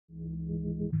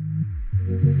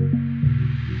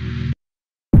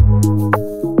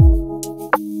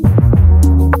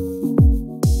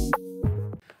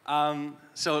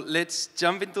So let's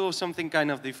jump into something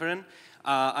kind of different.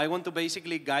 I want to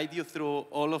basically guide you through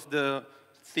all of the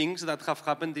things that have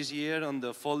happened this year on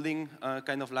the folding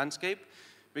kind of landscape,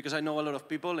 because I know a lot of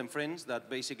people and friends that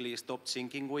basically stopped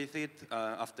syncing with it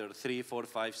after 3, 4,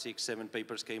 5, 6, 7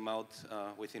 papers came out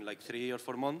within like 3 or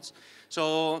 4 months.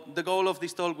 So the goal of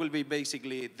this talk will be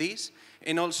basically this,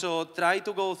 and also try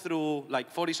to go through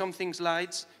like 40-something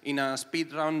slides in a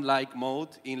speed round-like mode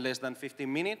in less than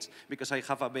 15 minutes, because I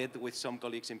have a bet with some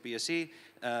colleagues in PSC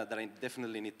that I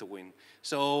definitely need to win.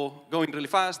 So going really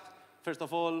fast. First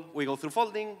of all, we go through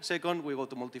folding. Second, we go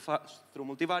to through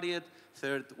multivariate.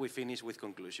 Third, we finish with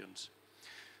conclusions.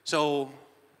 So,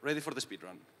 ready for the speed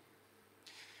run.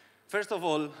 First of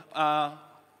all,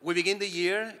 we begin the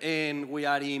year and we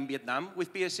are in Vietnam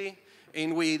with PSC,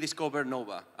 and we discover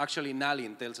Nova. Actually,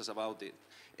 Nalin tells us about it.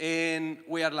 And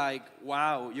we are like,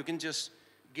 wow, you can just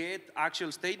get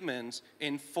actual statements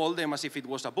and fold them as if it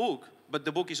was a book. But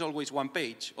the book is always 1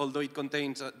 page, although it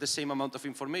contains the same amount of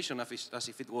information as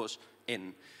if it was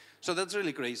N. So that's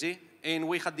really crazy. And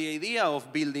we had the idea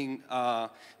of building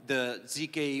the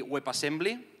ZK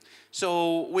WebAssembly.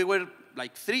 So we were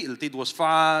like thrilled. It was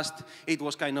fast. It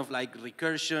was kind of like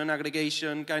recursion,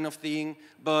 aggregation kind of thing.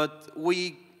 But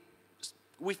we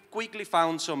quickly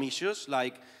found some issues,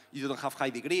 like you don't have high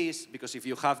degrees, because if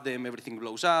you have them, everything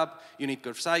blows up. You need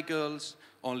curve cycles,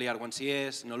 only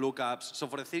R1CS, no lookups. So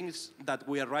for the things that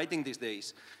we are writing these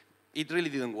days, it really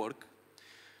didn't work.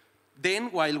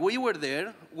 Then, while we were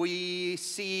there, we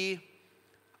see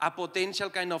a potential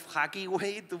kind of hacky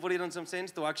way, to put it in some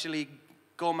sense, to actually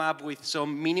come up with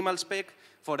some minimal spec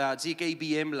for a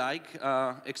ZKVM-like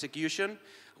execution,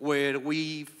 where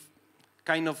we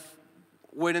kind of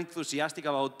were enthusiastic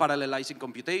about parallelizing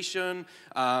computation,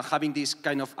 having this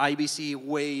kind of IBC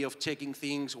way of checking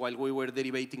things while we were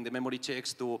derivating the memory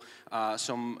checks to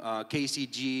some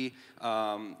KCG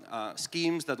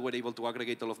schemes that were able to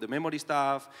aggregate all of the memory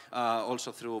stuff,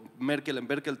 also through Merkel and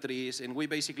Berkel trees. And we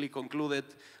basically concluded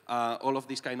all of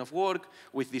this kind of work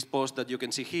with this post that you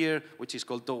can see here, which is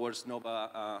called Towards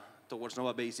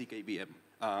Nova-based ZKVM.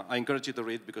 I encourage you to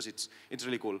read because it's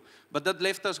really cool. But that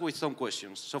left us with some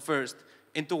questions. So first,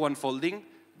 N-to-1 folding,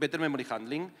 better memory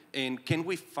handling, and can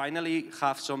we finally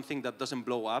have something that doesn't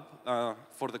blow up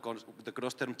for the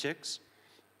cross-term checks?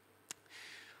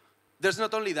 There's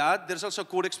not only that, there's also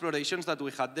cool explorations that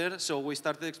we had there. So we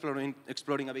started exploring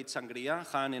a bit Sangria.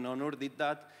 Han and Onur did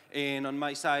that. And on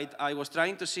my side, I was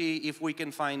trying to see if we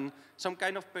can find some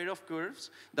kind of pair of curves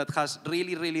that has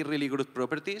really, really, really good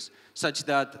properties, such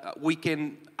that we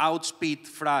can outspeed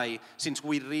Fry, since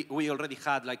we already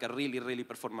had like a really, really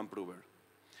performant prover.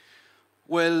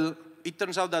 Well, it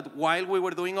turns out that while we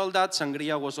were doing all that,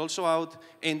 Sangria was also out,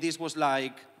 and this was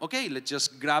like, okay, let's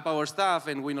just grab our stuff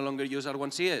and we no longer use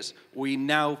R1CS. We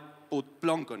now put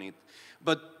Plonk on it.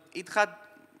 But it had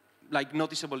like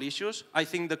noticeable issues. I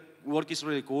think the work is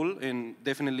really cool, and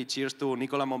definitely cheers to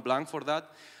Nicolas Montblanc for that.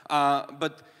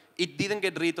 But it didn't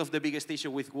get rid of the biggest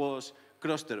issue, which was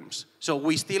cross terms. So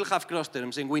we still have cross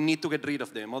terms, and we need to get rid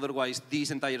of them. Otherwise,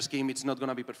 this entire scheme, it's not going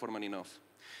to be performant enough.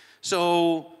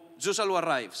 So Zusalu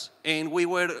arrives, and we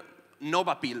were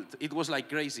Nova-pilled. It was like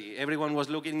crazy. Everyone was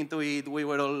looking into it. We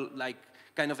were all like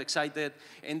kind of excited.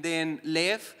 And then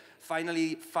Lev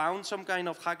finally found some kind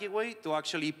of hacky way to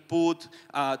actually put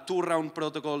 2-round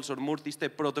protocols or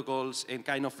multi-step protocols and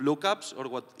kind of lookups, or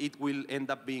what it will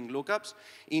end up being lookups,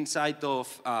 inside of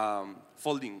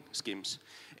folding schemes.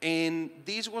 And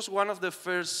this was one of the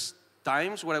first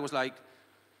times where I was like,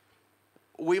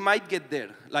 we might get there.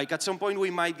 Like at some point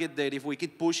we might get there. If we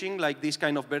keep pushing like these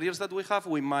kind of barriers that we have,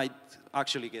 we might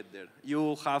actually get there.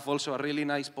 You have also a really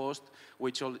nice post,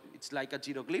 which it's like a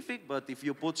hieroglyphic, but if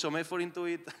you put some effort into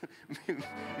it,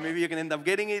 maybe you can end up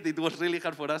getting it. It was really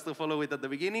hard for us to follow it at the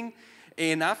beginning.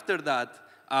 And after that,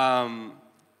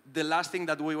 the last thing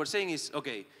that we were saying is,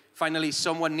 okay, finally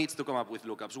someone needs to come up with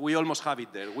lookups. We almost have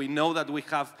it there. We know that we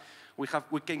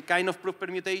can kind of prove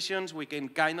permutations, we can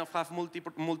kind of have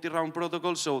multi-round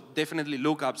protocols, so definitely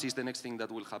lookups is the next thing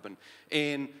that will happen.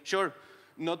 And sure,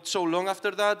 not so long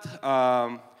after that,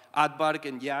 Adbark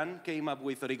and Jan came up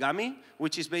with Origami,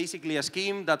 which is basically a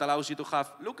scheme that allows you to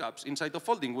have lookups inside of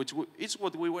folding, which is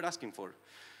what we were asking for.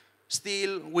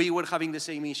 Still, we were having the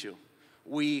same issue.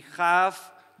 We have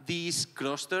these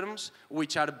cross terms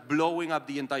which are blowing up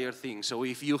the entire thing. So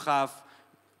if you have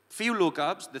few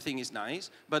lookups, the thing is nice,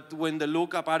 but when the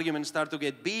lookup arguments start to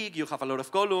get big, you have a lot of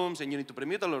columns and you need to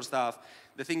permute a lot of stuff,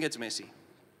 the thing gets messy.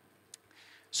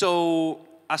 So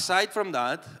aside from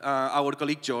that, our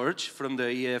colleague George from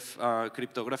the EF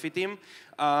cryptography team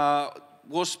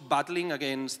was battling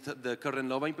against the current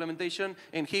Nova implementation,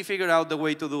 and he figured out the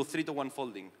way to do 3-to-1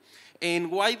 folding.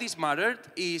 And why this mattered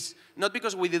is not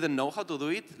because we didn't know how to do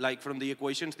it, like from the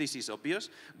equations this is obvious,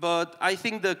 but I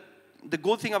think the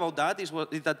good thing about that is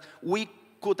that we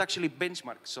could actually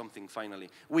benchmark something finally.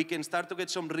 We can start to get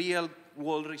some real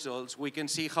world results. We can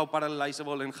see how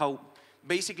parallelizable and how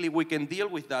basically we can deal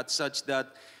with that such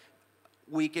that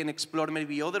we can explore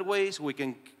maybe other ways, we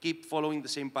can keep following the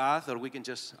same path, or we can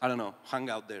just, I don't know, hang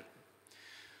out there.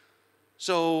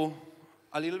 So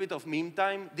a little bit of meme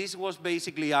time. This was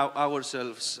basically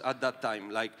ourselves at that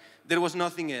time. Like, there was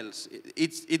nothing else.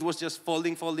 It was just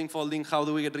folding, folding, folding. How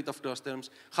do we get rid of cross terms?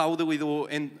 How do we do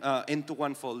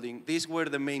end-to-one folding? These were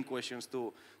the main questions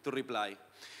to reply.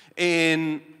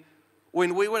 And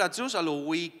when we were at Zusalu,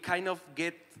 we kind of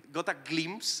got a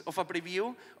glimpse of a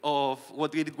preview of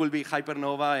what it will be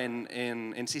Hypernova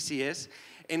and CCS.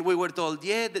 And we were told,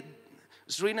 yeah,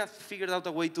 Srinath figured out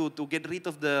a way to get rid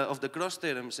of the cross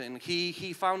terms, and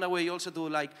he found a way also to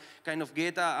like kind of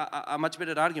get a much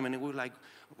better argument. And we were like,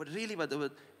 but really, but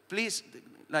please,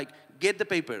 like, get the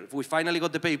paper. We finally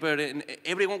got the paper, and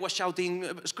everyone was shouting,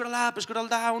 scroll up, scroll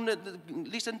down,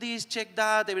 listen this, check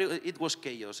that. It was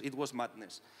chaos. It was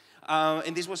madness.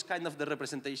 And this was kind of the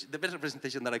best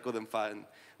representation that I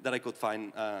could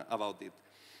find about it.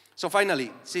 So finally,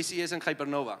 CCS and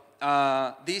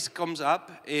Hypernova. This comes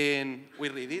up, and we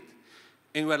read it,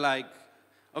 and we're like,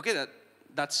 okay,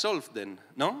 that's solved then,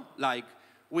 no? Like,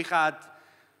 we had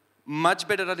much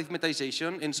better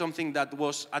arithmetization and something that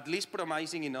was at least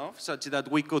promising enough such that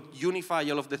we could unify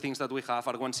all of the things that we have,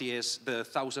 R1CS, the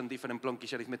 1,000 different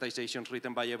Plonkish arithmetizations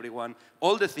written by everyone,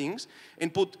 all the things,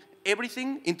 and put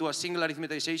everything into a single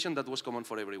arithmetization that was common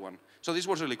for everyone. So this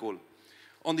was really cool.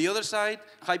 On the other side,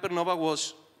 Hypernova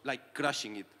was like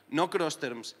crushing it. No cross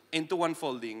terms, end-to-one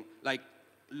folding, like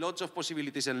lots of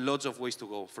possibilities and lots of ways to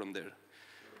go from there.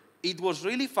 It was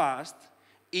really fast.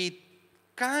 It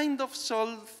kind of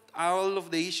solved all of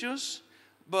the issues,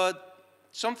 but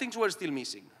some things were still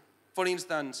missing. For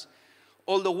instance,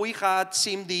 although we had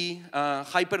SIMD,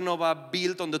 Hypernova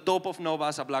built on the top of Nova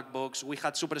as a black box, we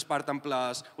had Super Spartan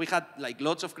Plus, we had like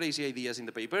lots of crazy ideas in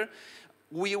the paper,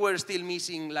 we were still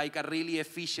missing like a really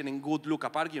efficient and good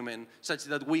lookup argument such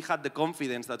that we had the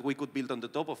confidence that we could build on the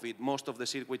top of it most of the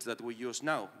circuits that we use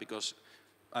now. Because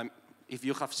if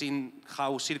you have seen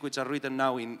how circuits are written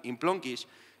now in Plonkish,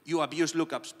 you abuse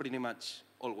lookups pretty much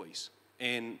always.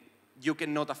 And you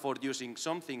cannot afford using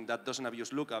something that doesn't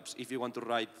abuse lookups if you want to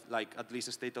write like at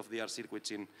least state-of-the-art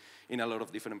circuits in a lot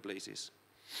of different places.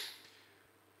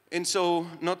 And so,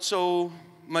 not so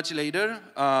much later,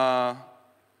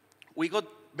 we got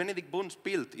Benedict Bunz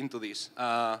built into this.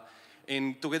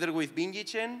 And together with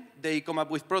Binjichen, they come up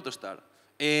with Protostar.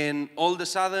 And all of a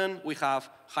sudden, we have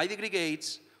high-degree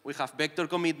gates, we have vector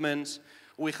commitments,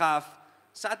 we have,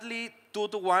 sadly,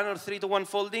 2-to-1 or 3-to-1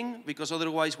 folding, because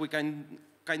otherwise we kind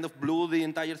of blew the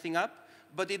entire thing up.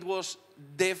 But it was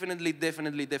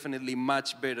definitely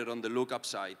much better on the lookup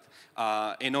side.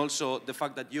 And also, the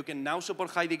fact that you can now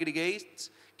support high-degree gates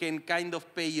can kind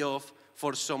of pay off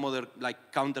for some other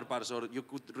like counterparts, or you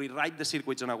could rewrite the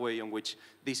circuits in a way in which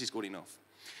this is good enough.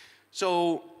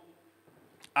 So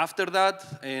after that,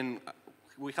 and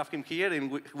we have him here,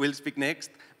 and we'll speak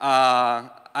next,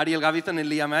 Ariel Gavithon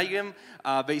and Liam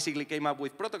Eigem basically came up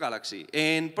with ProtoGalaxy.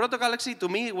 And ProtoGalaxy, to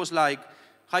me, was like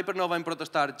Hypernova and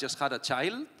Protostar just had a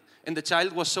child, and the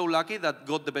child was so lucky that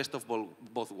got the best of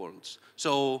both worlds.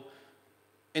 So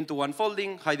end-to-one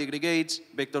folding, high-degree gates,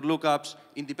 vector lookups,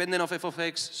 independent of f of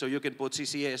x, so you can put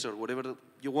CCS or whatever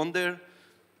you want there.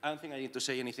 I don't think I need to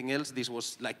say anything else. This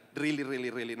was like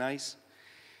really nice.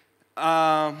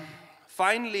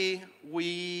 Finally,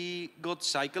 we got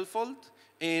CycleFold,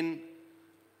 and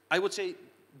I would say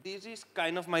this is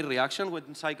kind of my reaction when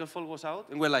CycleFold was out.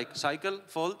 And we're like,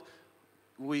 CycleFold,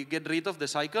 we get rid of the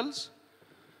cycles?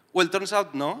 Well, turns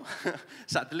out no,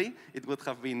 sadly. It would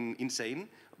have been insane.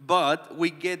 But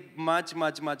we get much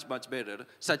better,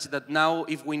 such that now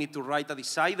if we need to write a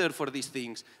decider for these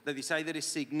things, the decider is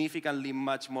significantly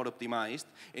much more optimized,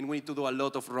 and we need to do a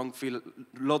lot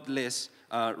less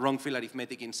wrong fill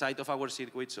arithmetic inside of our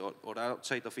circuits or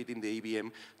outside of it in the EVM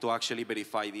to actually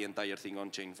verify the entire thing on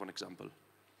chain, for example.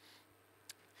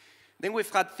 Then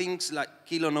we've had things like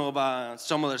Kilonova,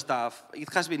 some other stuff.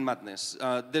 It has been madness.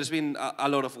 There's been a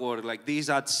lot of work. Like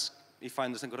these adds, if I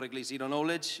understand correctly, zero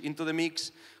knowledge into the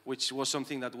mix, which was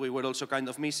something that we were also kind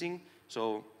of missing.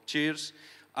 So cheers.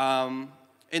 And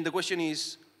the question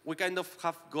is, we kind of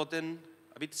have gotten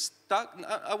a bit stuck.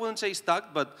 I wouldn't say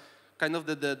stuck, but kind of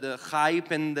the hype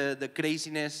and the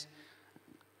craziness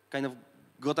kind of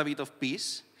got a bit of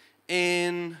peace.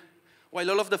 And while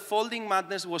all of the folding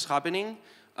madness was happening,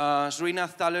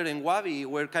 Srinath, Thaler, and Wabi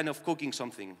were kind of cooking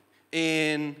something.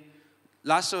 And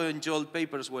Lasso and Jolt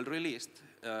papers were released.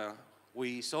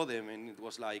 We saw them, and it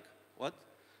was like, what?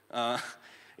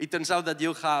 It turns out that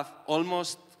you have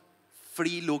almost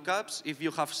free lookups if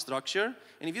you have structure.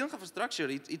 And if you don't have a structure,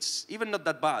 it's even not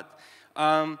that bad.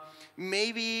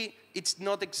 Maybe it's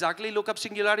not exactly lookup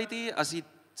singularity, as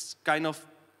it's kind of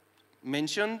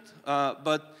mentioned,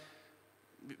 but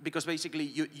because basically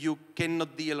you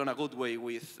cannot deal on a good way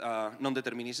with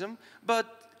non-determinism. But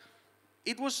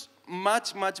it was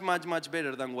much, much, much, much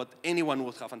better than what anyone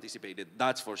would have anticipated,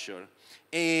 that's for sure.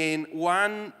 And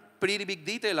one pretty big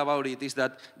detail about it is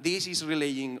that this is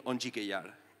relying on GKR.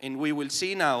 And we will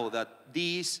see now that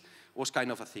this was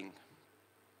kind of a thing.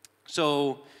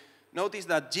 So notice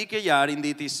that GKR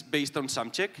indeed is based on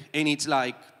SumCheck, and it's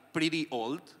like pretty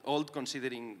old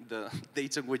considering the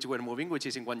dates on which we're moving, which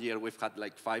is in 1 year we've had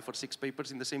like 5 or 6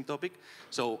 papers in the same topic.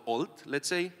 So old, let's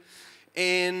say.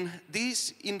 And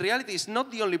this, in reality, is not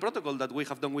the only protocol that we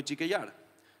have done with GKR.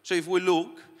 So if we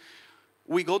look,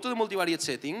 we go to the multivariate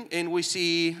setting, and we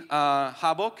see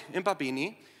Havok and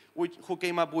Papini, who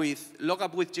came up with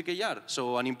lookup with GKR,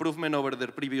 so an improvement over their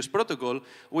previous protocol,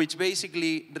 which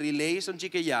basically relays on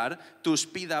GKR to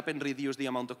speed up and reduce the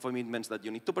amount of commitments that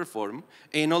you need to perform.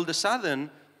 And all of a sudden,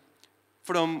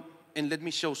 and let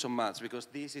me show some maths, because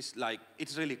this is like,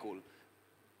 it's really cool.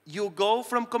 You go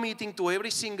from committing to every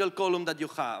single column that you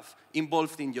have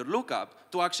involved in your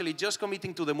lookup to actually just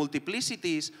committing to the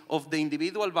multiplicities of the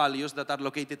individual values that are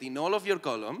located in all of your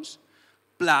columns,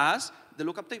 plus the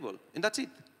lookup table, and that's it.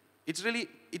 It's really,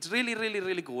 really,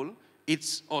 really cool.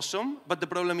 It's awesome, but the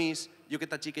problem is you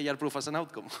get a GKR proof as an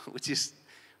outcome, which is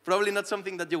probably not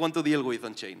something that you want to deal with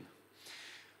on chain.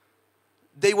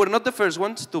 They were not the first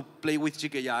ones to play with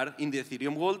GKR in the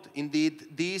Ethereum world.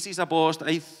 Indeed, this is a post,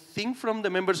 I think, from the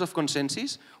members of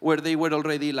Consensus, where they were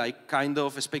already like kind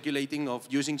of speculating of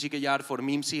using GKR for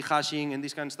meme-C hashing and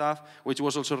this kind of stuff, which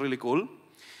was also really cool.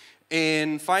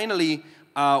 And finally,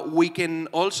 we can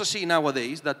also see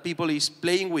nowadays that people is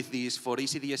playing with this for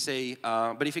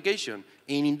ECDSA verification.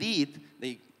 And indeed,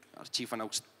 they achieve an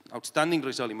outstanding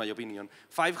result, in my opinion.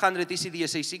 500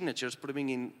 ECDSA signatures proving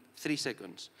in 3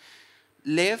 seconds.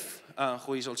 Lev,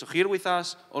 who is also here with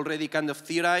us, already kind of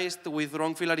theorized with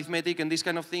wrong-field arithmetic and these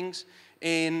kind of things.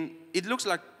 And it looks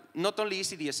like not only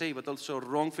ECDSA, but also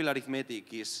wrong-field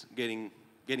arithmetic is getting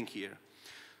here.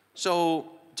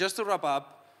 So just to wrap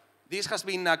up, this has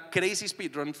been a crazy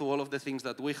speedrun through all of the things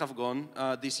that we have gone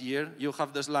this year. You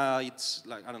have the slides,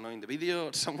 like, I don't know, in the video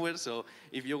or somewhere. So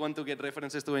if you want to get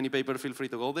references to any paper, feel free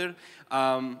to go there.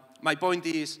 My point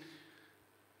is,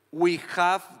 we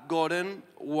have gotten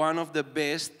one of the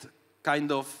best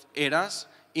kind of eras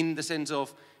in the sense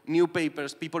of new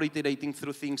papers, people iterating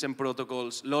through things and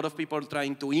protocols, a lot of people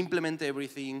trying to implement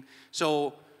everything.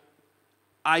 So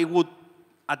I would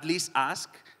at least ask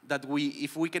that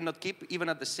if we cannot keep even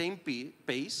at the same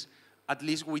pace, at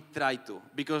least we try to,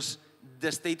 because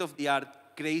the state of the art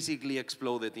crazily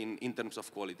exploded in terms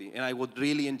of quality, and I would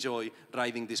really enjoy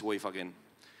riding this wave again.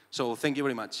 So thank you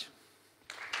very much.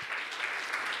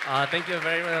 Thank you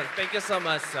very much. Thank you so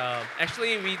much.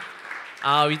 Actually, we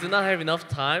do not have enough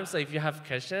time, so if you have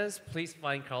questions, please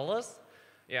find Carlos.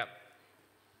 Yeah.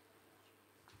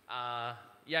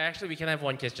 Yeah, actually, we can have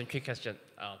one question, quick question.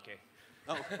 Oh, okay.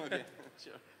 Oh, okay,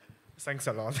 sure. Thanks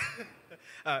a lot.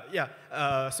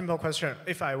 Simple question.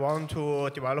 If I want to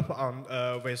develop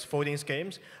with folding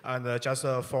schemes and just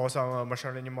for some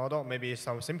machine learning model, maybe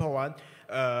some simple one,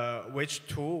 which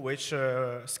tool, which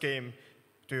scheme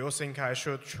do you think I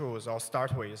should choose or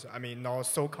start with? I mean, not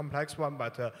so complex one,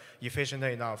 but efficient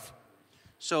enough.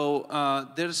 So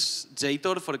there's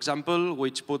Zator, for example,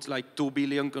 which puts like 2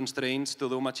 billion constraints to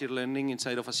do machine learning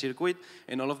inside of a circuit,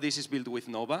 and all of this is built with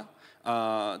Nova,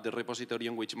 the repository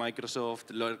on which Microsoft,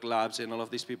 Lurk Labs, and all of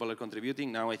these people are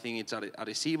contributing. Now I think it's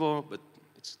Arecibo, but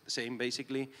it's the same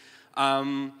basically.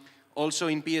 Also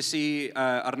in PSC,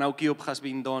 Arnau Cube has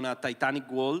been done a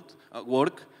titanic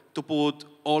work to put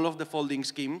all of the folding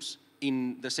schemes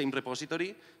in the same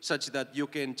repository, such that you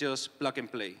can just plug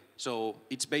and play. So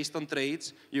it's based on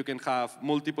trades. You can have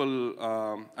multiple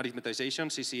arithmetization,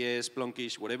 CCS,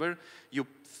 Plonkish, whatever. You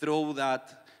throw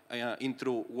that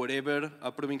into whatever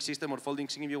proving system or folding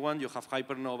scheme you want. You have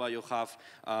Hypernova, you have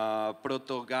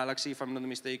Proto Galaxy, if I'm not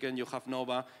mistaken, you have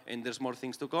Nova, and there's more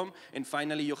things to come. And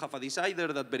finally, you have a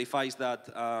decider that verifies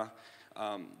that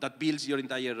that builds your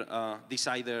entire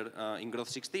decider in Growth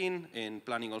 16, and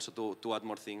planning also to add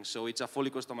more things. So it's a fully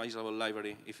customizable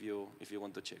library if you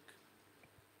want to check.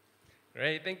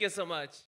 Great, thank you so much.